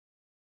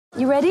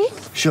You ready?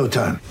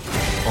 Showtime.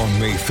 On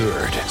May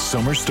 3rd,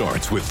 summer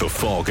starts with The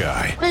Fall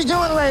Guy. Let's do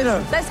it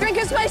later. Let's drink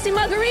a spicy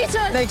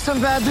margarita. Make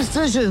some bad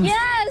decisions.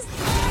 Yes!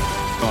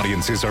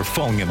 Audiences are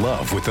falling in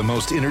love with the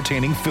most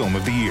entertaining film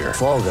of the year.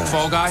 Fall Guy.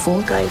 Fall Guy?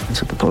 Fall Guy.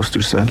 That's what the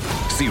poster said.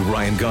 See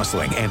Ryan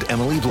Gosling and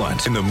Emily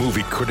Blunt in the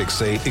movie critics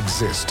say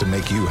exists to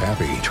make you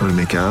happy. Trying to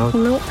make it out?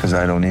 Nope. Because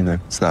I don't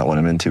either. It's not what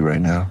I'm into right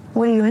now.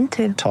 What are you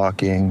into?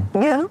 Talking.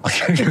 Yeah.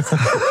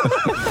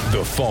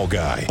 The Fall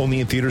Guy.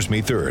 Only in theaters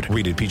May 3rd.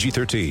 Rated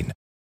PG-13.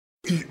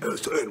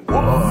 ESNY.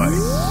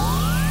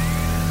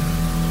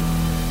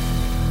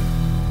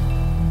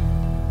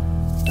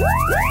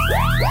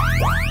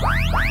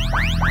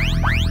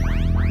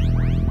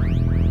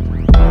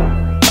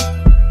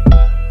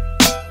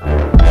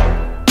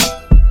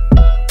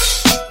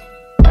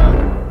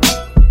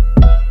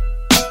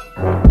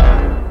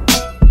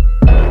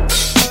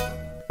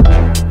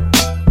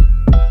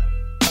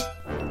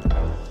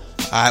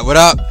 Alright, what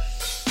up?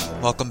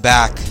 Welcome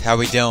back. How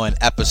we doing?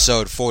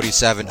 Episode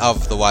 47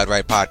 of the Wide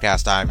Right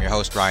Podcast. I'm your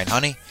host, Ryan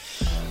Honey,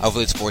 of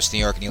Elite Sports New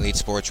York and Elite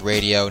Sports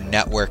Radio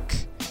Network.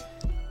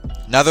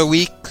 Another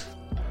week,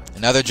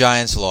 another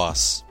Giants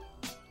loss.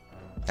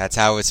 That's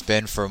how it's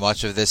been for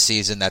much of this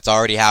season. That's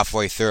already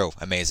halfway through,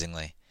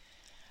 amazingly.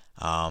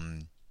 Yeah,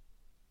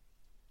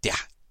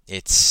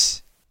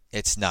 it's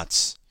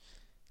nuts.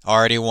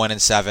 Already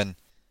 1-7,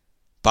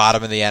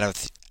 bottom of the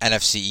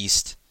NFC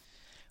East.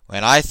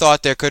 And I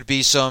thought there could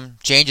be some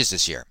changes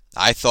this year.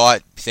 I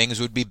thought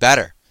things would be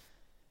better.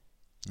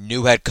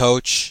 New head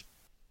coach,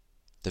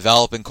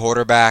 developing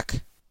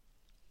quarterback,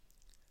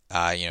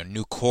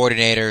 new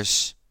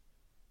coordinators.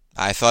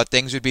 I thought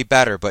things would be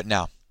better, but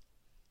no.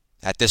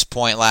 At this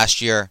point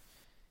last year,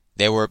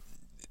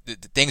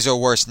 things are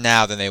worse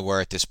now than they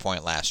were at this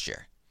point last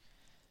year.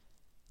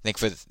 I think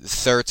for the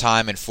third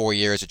time in 4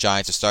 years, the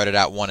Giants have started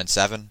out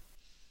 1-7.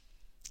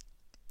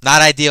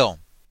 Not ideal.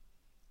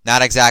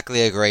 Not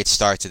exactly a great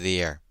start to the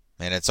year.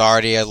 And it's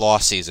already a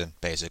lost season,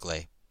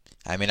 basically.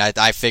 I mean,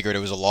 I figured it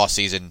was a lost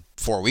season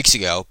 4 weeks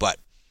ago, but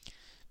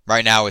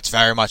right now it's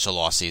very much a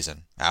lost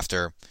season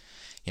after,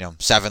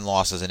 7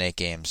 losses in 8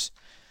 games.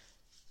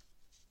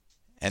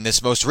 And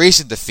this most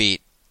recent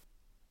defeat,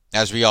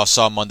 as we all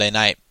saw Monday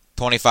night,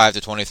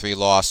 25-23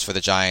 loss for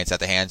the Giants at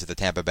the hands of the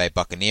Tampa Bay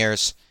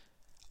Buccaneers.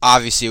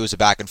 Obviously, it was a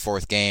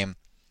back-and-forth game.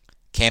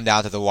 Came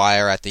down to the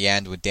wire at the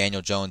end when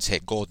Daniel Jones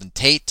hit Golden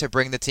Tate to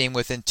bring the team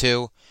within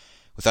 2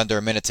 with under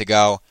a minute to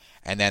go.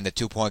 And then the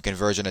 2-point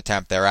conversion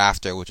attempt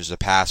thereafter, which was a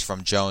pass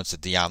from Jones to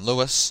Dion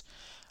Lewis,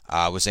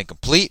 was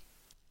incomplete.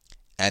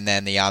 And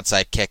then the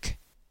onside kick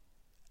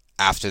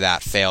after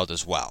that failed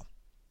as well.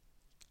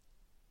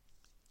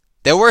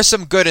 There were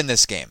some good in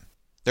this game.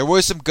 There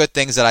were some good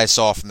things that I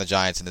saw from the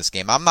Giants in this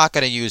game. I'm not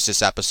going to use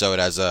this episode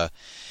as a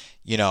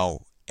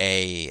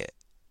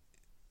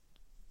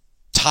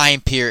time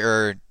period,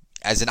 or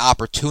as an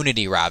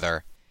opportunity,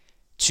 rather,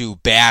 to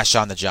bash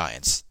on the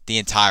Giants the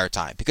entire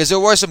time. Because there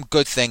were some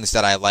good things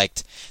that I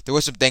liked. There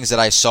were some things that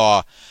I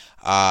saw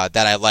that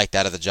I liked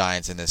out of the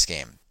Giants in this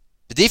game.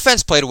 The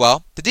defense played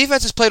well. The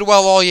defense has played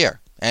well all year.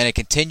 And it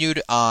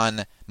continued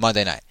on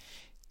Monday night.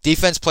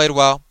 Defense played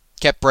well.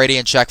 Kept Brady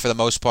in check for the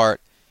most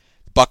part.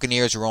 The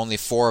Buccaneers were only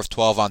 4 of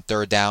 12 on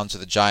third down, so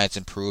the Giants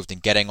improved in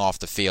getting off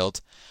the field,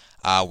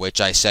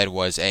 which I said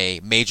was a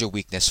major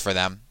weakness for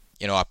them,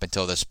 up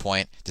until this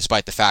point,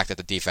 despite the fact that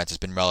the defense has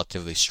been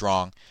relatively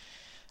strong.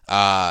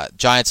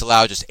 Giants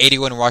allowed just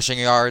 81 rushing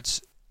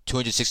yards,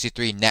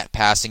 263 net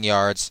passing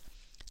yards.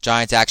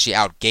 Giants actually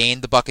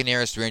outgained the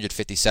Buccaneers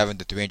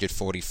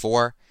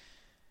 357-344.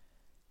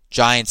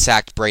 Giants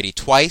sacked Brady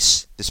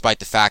twice, despite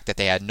the fact that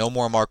they had no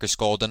more Marcus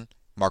Golden.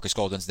 Marcus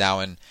Golden's now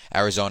in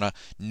Arizona.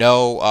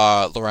 No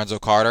Lorenzo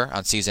Carter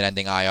on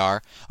season-ending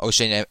IR.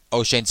 O'Shane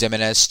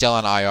Ximines still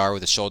on IR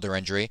with a shoulder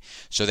injury.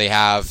 So they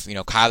have,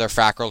 Kyler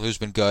Fackrell, who's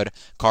been good,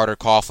 Carter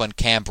Coughlin,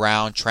 Cam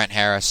Brown, Trent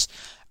Harris.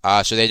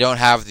 So they don't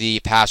have the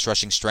pass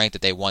rushing strength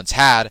that they once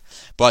had,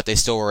 but they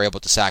still were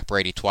able to sack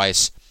Brady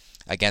twice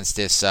against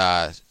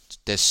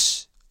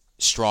this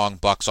strong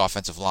Bucs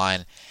offensive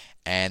line,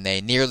 and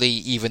they nearly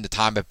evened the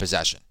time of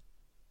possession.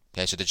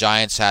 Okay, so the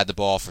Giants had the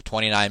ball for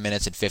 29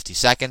 minutes and 50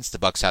 seconds. The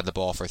Bucs had the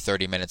ball for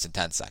 30 minutes and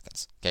 10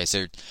 seconds. Okay,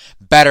 so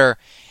better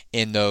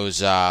in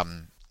those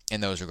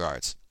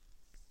regards.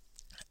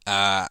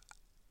 I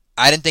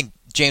didn't think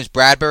James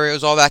Bradbury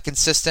was all that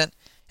consistent,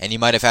 and he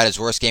might have had his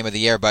worst game of the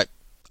year, but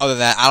other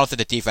than that, I don't think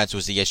the defense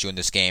was the issue in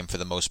this game for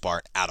the most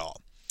part at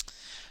all.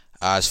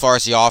 As far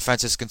as the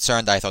offense is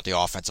concerned, I thought the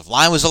offensive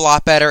line was a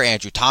lot better.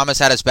 Andrew Thomas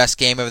had his best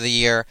game of the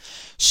year.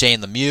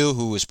 Shane Lemieux,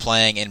 who was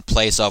playing in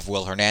place of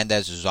Will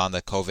Hernandez, who's on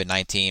the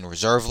COVID-19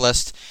 reserve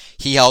list,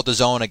 he held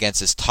his own against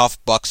his tough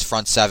Bucs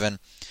front seven.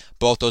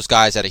 Both those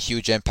guys had a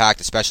huge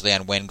impact, especially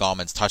on Wayne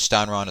Gallman's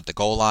touchdown run at the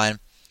goal line.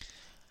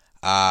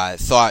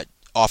 Thought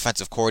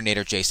offensive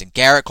coordinator Jason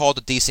Garrett called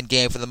a decent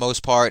game for the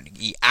most part.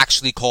 He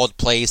actually called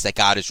plays that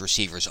got his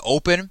receivers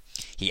open.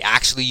 He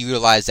actually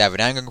utilized Evan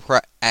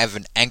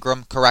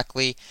Engram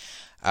correctly.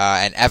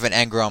 And Evan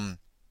Engram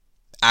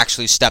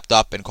actually stepped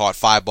up and caught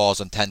 5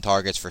 balls on 10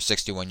 targets for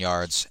 61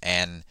 yards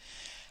and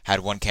had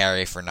 1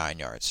 carry for 9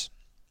 yards.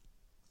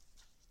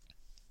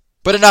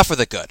 But enough of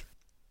the good.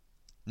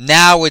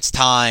 Now it's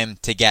time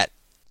to get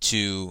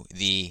to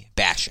the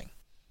bashing.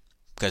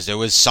 Because there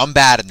was some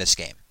bad in this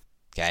game.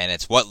 Okay, and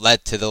it's what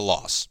led to the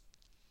loss.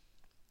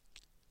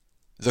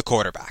 The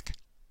quarterback.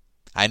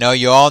 I know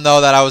you all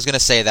know that I was going to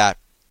say that.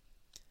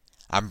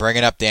 I'm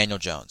bringing up Daniel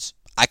Jones.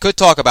 I could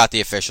talk about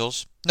the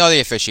officials. No, the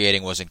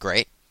officiating wasn't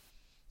great.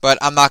 But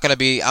I'm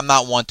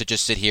not one to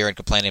just sit here and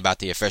complain about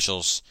the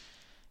officials.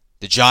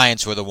 The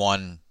Giants were the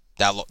ones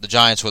that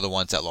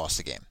lost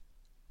the game.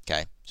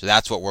 Okay? So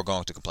that's what we're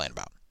going to complain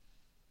about.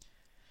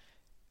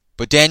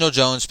 But Daniel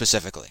Jones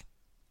specifically.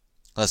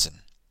 Listen.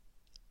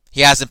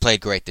 He hasn't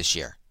played great this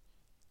year.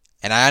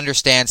 And I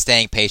understand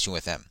staying patient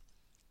with him.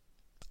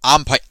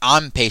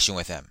 I'm patient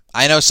with him.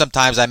 I know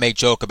sometimes I may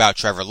joke about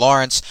Trevor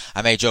Lawrence.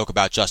 I may joke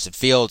about Justin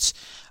Fields.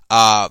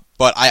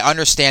 But I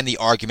understand the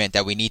argument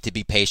that we need to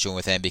be patient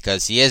with him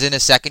because he is in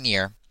his second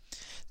year.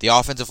 The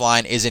offensive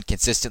line isn't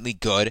consistently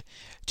good.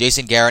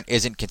 Jason Garrett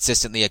isn't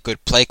consistently a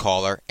good play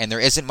caller. And there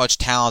isn't much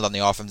talent on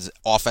the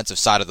offensive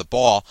side of the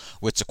ball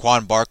with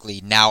Saquon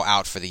Barkley now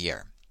out for the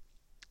year.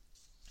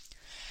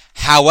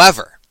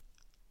 However,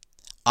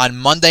 on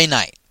Monday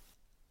night,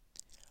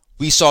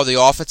 we saw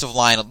the offensive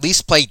line at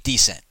least play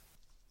decent,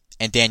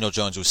 and Daniel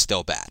Jones was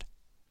still bad.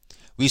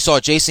 We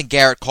saw Jason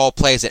Garrett call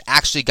plays that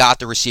actually got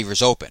the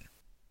receivers open,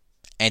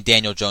 and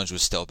Daniel Jones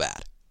was still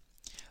bad.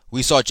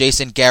 We saw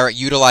Jason Garrett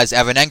utilize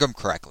Evan Engram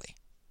correctly,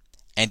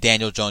 and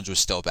Daniel Jones was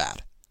still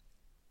bad.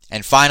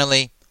 And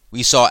finally,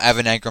 we saw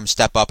Evan Engram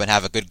step up and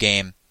have a good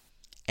game,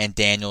 and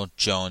Daniel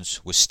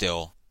Jones was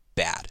still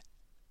bad.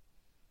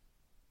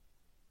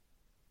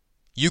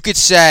 You could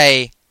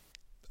say,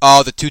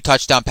 oh, the 2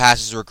 touchdown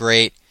passes were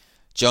great.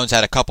 Jones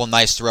had a couple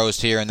nice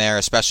throws here and there,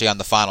 especially on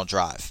the final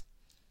drive.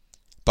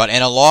 But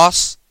in a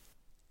loss,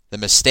 the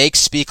mistakes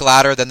speak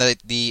louder than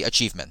the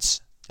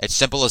achievements. It's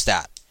simple as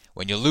that.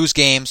 When you lose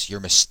games, your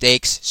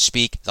mistakes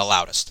speak the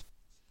loudest.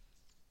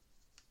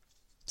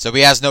 So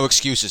he has no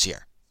excuses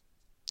here.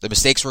 The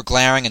mistakes were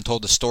glaring and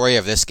told the story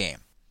of this game.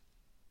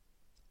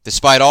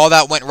 Despite all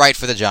that went right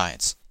for the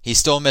Giants, he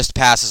still missed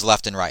passes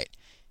left and right.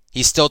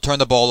 He still turned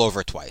the ball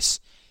over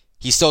twice.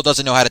 He still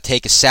doesn't know how to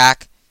take a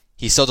sack.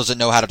 He still doesn't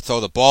know how to throw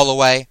the ball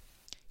away.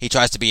 He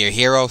tries to be a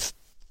hero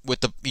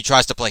he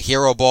tries to play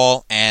hero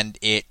ball, and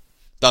it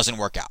doesn't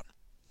work out.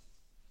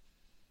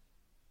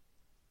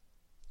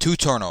 2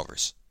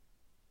 turnovers.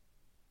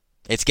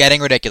 It's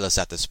getting ridiculous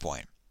at this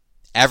point.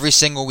 Every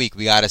single week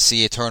we got to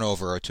see a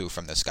turnover or 2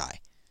 from this guy.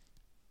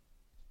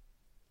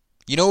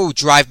 You know what would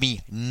drive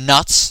me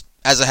nuts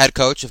as a head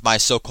coach if my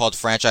so-called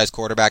franchise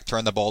quarterback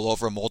turned the ball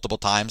over multiple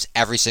times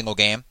every single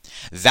game?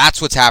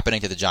 That's what's happening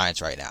to the Giants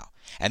right now.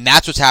 And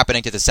that's what's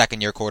happening to the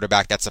second-year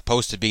quarterback that's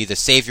supposed to be the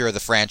savior of the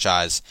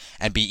franchise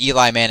and be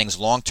Eli Manning's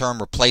long-term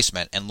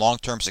replacement and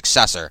long-term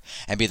successor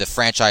and be the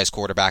franchise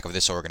quarterback of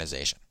this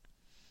organization.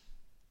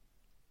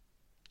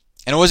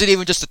 And it wasn't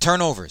even just the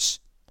turnovers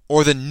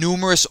or the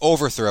numerous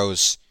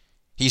overthrows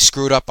he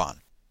screwed up on.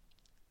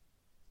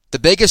 The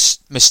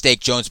biggest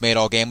mistake Jones made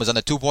all game was on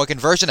the 2-point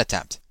conversion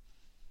attempt.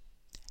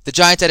 The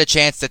Giants had a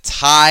chance to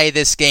tie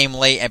this game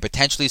late and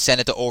potentially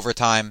send it to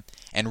overtime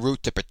en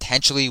route to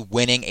potentially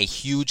winning a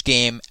huge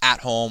game at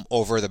home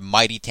over the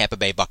mighty Tampa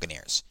Bay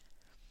Buccaneers.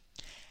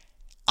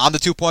 On the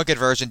 2-point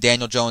conversion,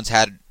 Daniel Jones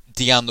had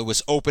Dion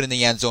Lewis open in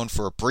the end zone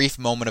for a brief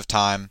moment of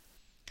time,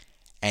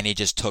 and he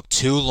just took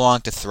too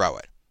long to throw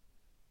it,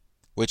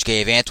 which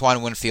gave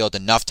Antoine Winfield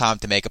enough time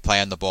to make a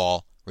play on the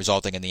ball,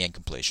 resulting in the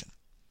incompletion.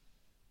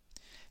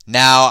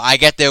 Now, I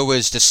get there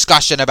was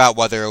discussion about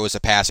whether it was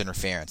a pass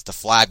interference. The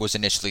flag was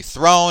initially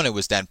thrown, there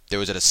was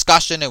a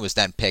discussion, it was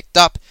then picked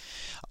up.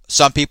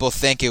 Some people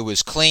think it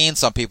was clean,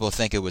 some people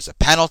think it was a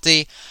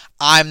penalty.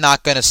 I'm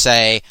not going to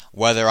say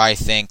whether I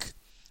think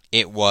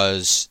it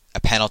was a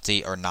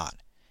penalty or not.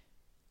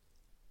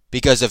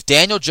 Because if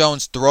Daniel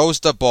Jones throws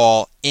the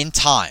ball in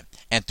time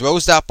and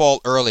throws that ball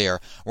earlier,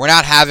 we're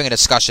not having a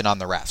discussion on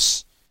the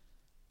refs.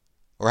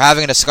 We're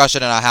having a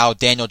discussion on how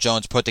Daniel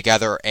Jones put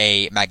together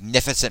a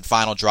magnificent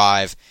final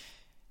drive,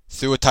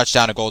 threw a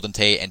touchdown to Golden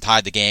Tate, and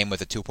tied the game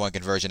with a 2-point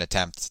conversion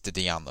attempt to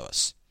Dion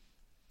Lewis.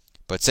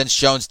 But since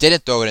Jones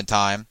didn't throw it in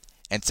time,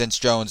 and since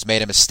Jones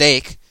made a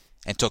mistake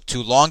and took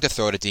too long to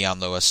throw to Dion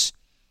Lewis,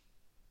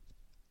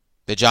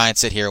 the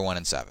Giants sit here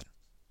 1-7.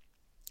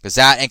 Because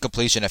that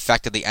incompletion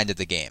effectively ended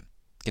the game,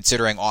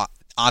 considering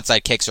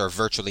onside kicks are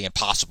virtually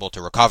impossible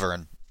to recover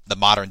in the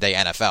modern-day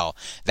NFL.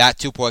 That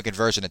 2-point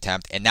conversion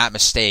attempt and that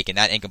mistake and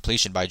that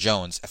incompletion by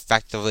Jones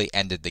effectively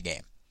ended the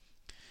game.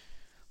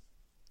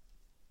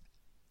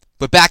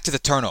 But back to the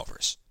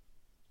turnovers.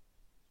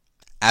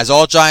 As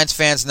all Giants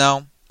fans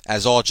know,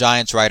 as all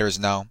Giants writers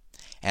know,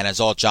 and as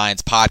all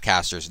Giants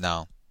podcasters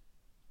know,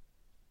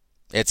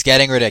 it's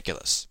getting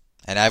ridiculous,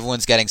 and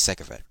everyone's getting sick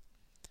of it.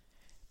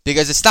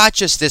 Because it's not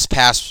just this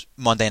past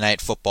Monday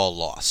Night Football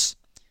loss.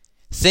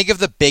 Think of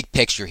the big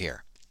picture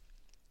here.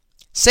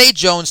 Say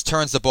Jones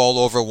turns the ball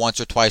over once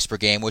or twice per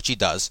game, which he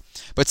does,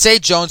 but say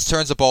Jones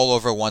turns the ball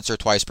over once or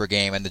twice per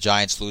game and the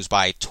Giants lose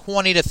by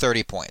 20 to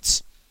 30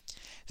 points.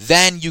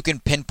 then you can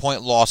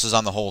pinpoint losses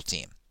on the whole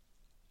team.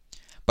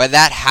 But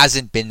that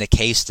hasn't been the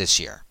case this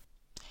year.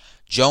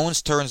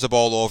 Jones turns the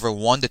ball over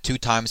 1 to 2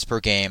 times per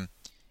game,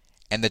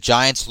 and the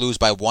Giants lose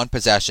by 1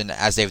 possession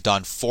as they've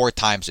done 4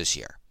 times this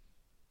year.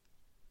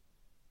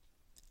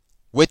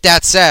 With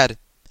that said,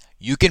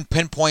 you can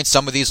pinpoint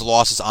some of these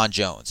losses on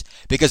Jones.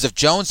 Because if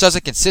Jones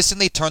doesn't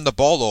consistently turn the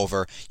ball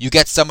over, you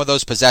get some of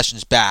those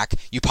possessions back,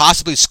 you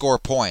possibly score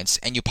points,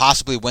 and you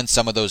possibly win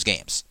some of those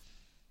games.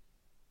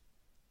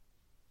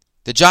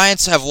 The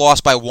Giants have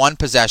lost by 1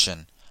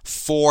 possession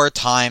 4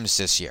 times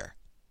this year.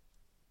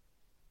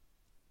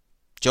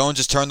 Jones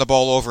has turned the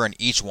ball over in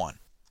each one.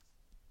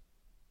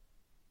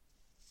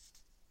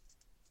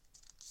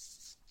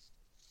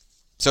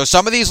 So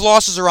some of these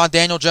losses are on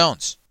Daniel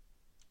Jones.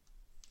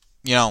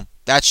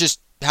 That's just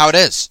how it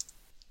is.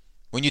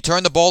 When you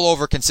turn the ball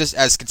over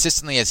as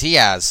consistently as he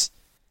has,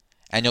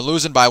 and you're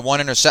losing by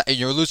 1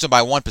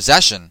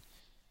 possession,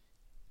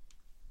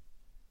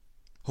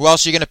 who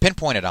else are you going to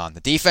pinpoint it on? The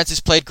defense has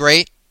played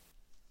great.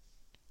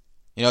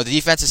 The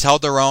defense has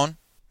held their own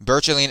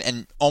virtually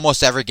in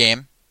almost every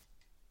game.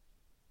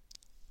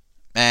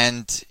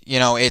 And,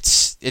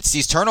 it's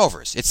these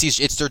turnovers.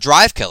 It's their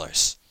drive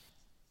killers.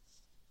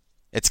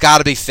 It's got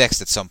to be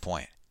fixed at some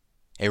point.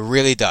 It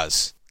really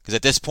does. Because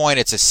at this point,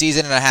 it's a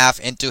season and a half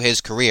into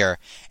his career,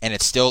 and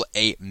it's still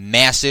a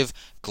massive,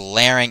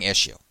 glaring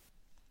issue.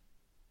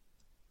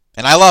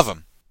 And I love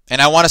him.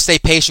 And I want to stay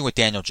patient with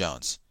Daniel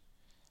Jones.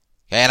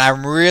 And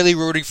I'm really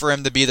rooting for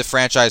him to be the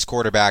franchise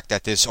quarterback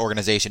that this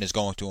organization is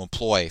going to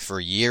employ for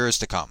years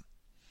to come.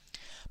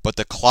 But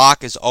the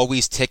clock is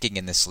always ticking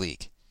in this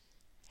league.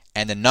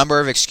 And the number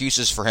of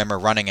excuses for him are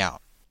running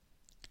out.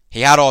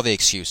 He had all the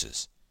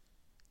excuses.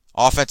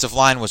 Offensive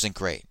line wasn't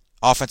great.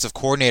 Offensive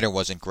coordinator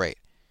wasn't great.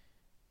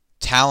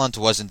 Talent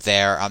wasn't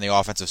there on the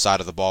offensive side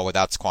of the ball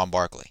without Saquon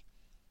Barkley.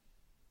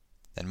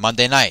 Then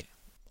Monday night,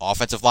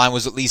 offensive line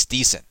was at least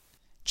decent.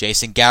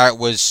 Jason Garrett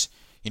was,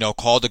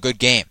 called a good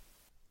game.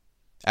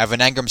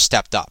 Evan Engram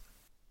stepped up.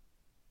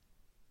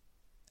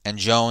 And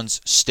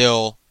Jones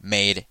still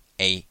made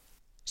a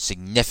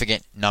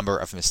significant number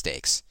of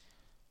mistakes.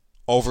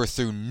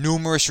 Overthrew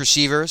numerous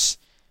receivers.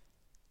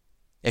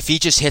 If he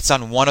just hits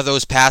on one of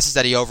those passes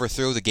that he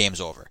overthrew, the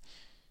game's over.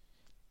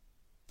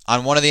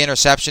 On one of the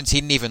interceptions, he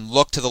didn't even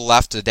look to the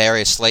left to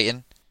Darius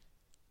Slayton.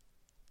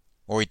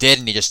 Or he did,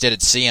 and he just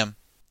didn't see him.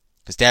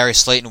 Because Darius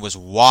Slayton was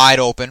wide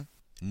open.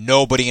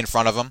 Nobody in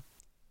front of him.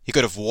 He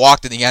could have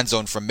walked in the end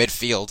zone from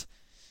midfield.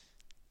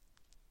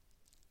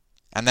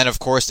 And then, of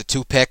course, the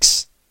 2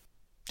 picks.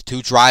 The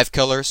 2 drive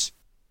killers.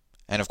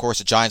 And, of course,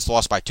 the Giants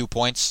lost by 2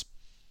 points.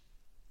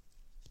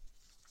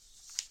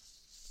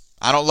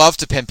 I don't love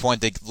to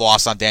pinpoint the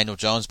loss on Daniel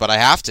Jones, but I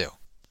have to.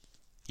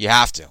 You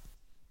have to.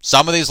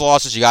 Some of these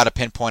losses you got to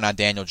pinpoint on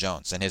Daniel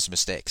Jones and his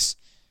mistakes.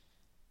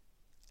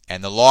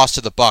 And the loss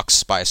to the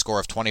Bucs by a score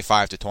of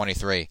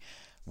 25-23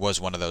 was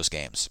one of those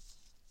games.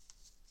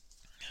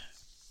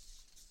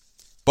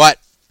 But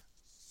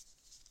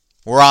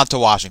we're on to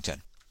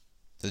Washington.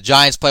 The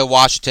Giants play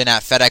Washington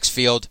at FedEx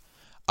Field,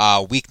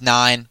 Week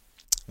 9,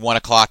 1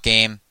 o'clock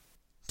game.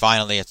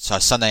 Finally, it's a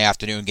Sunday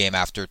afternoon game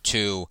after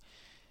 2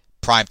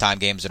 primetime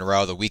games in a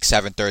row. The Week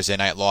 7 Thursday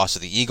night loss to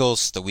the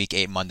Eagles. The Week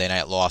 8 Monday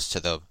night loss to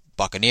the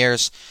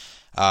Buccaneers.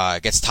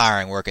 It gets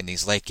tiring working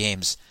these late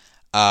games.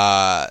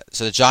 So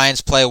the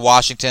Giants play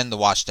Washington, the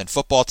Washington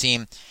football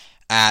team,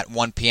 at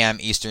 1 p.m.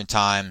 Eastern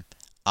Time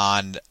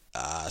on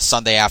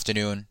Sunday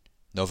afternoon,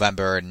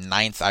 November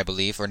 9th, I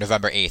believe, or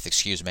November 8th,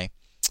 excuse me.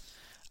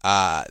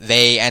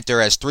 They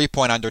enter as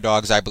 3-point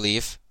underdogs, I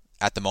believe,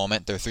 at the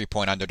moment. They're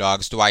 3-point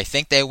underdogs. Do I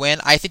think they win?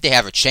 I think they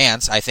have a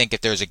chance. I think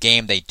if there's a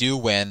game they do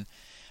win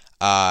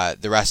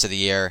the rest of the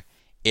year,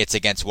 it's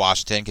against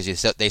Washington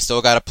because they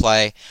still got to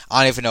play.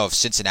 I don't even know if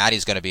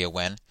Cincinnati's going to be a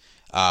win.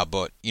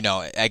 But,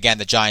 again,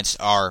 the Giants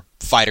are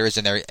fighters,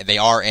 and they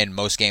are in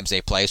most games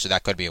they play, so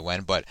that could be a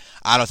win. But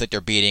I don't think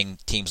they're beating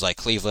teams like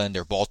Cleveland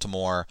or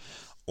Baltimore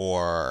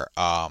or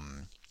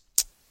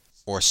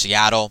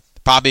Seattle.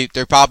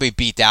 They'll probably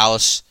beat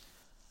Dallas.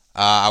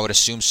 I would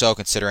assume so,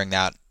 considering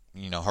that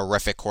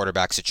horrific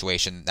quarterback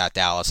situation that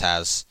Dallas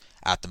has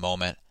at the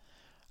moment.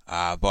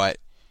 But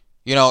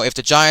if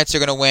the Giants are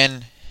going to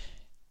win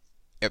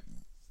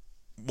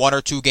 1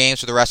 or 2 games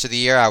for the rest of the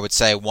year, I would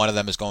say one of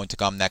them is going to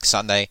come next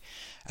Sunday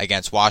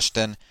against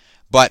Washington.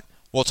 But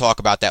we'll talk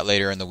about that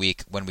later in the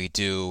week when we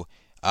do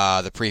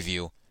the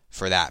preview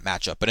for that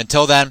matchup. But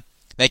until then,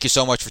 thank you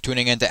so much for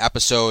tuning in to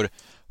episode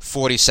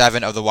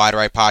 47 of the Wide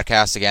Right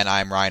Podcast. Again,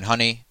 I'm Ryan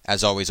Honey,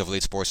 as always, of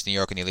Elite Sports New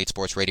York and the Elite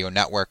Sports Radio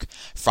Network.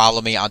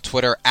 Follow me on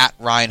Twitter at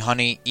Ryan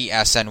Honey,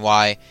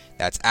 ESNY.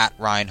 That's at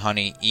Ryan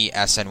Honey,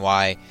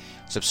 ESNY.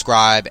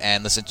 Subscribe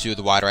and listen to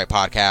the Wide Right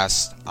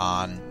Podcast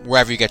on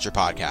wherever you get your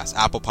podcasts.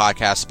 Apple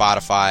Podcasts,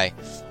 Spotify,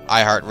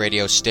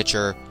 iHeartRadio,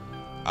 Stitcher,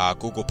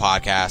 Google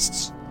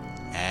Podcasts.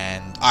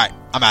 And, all right,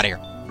 I'm out of here.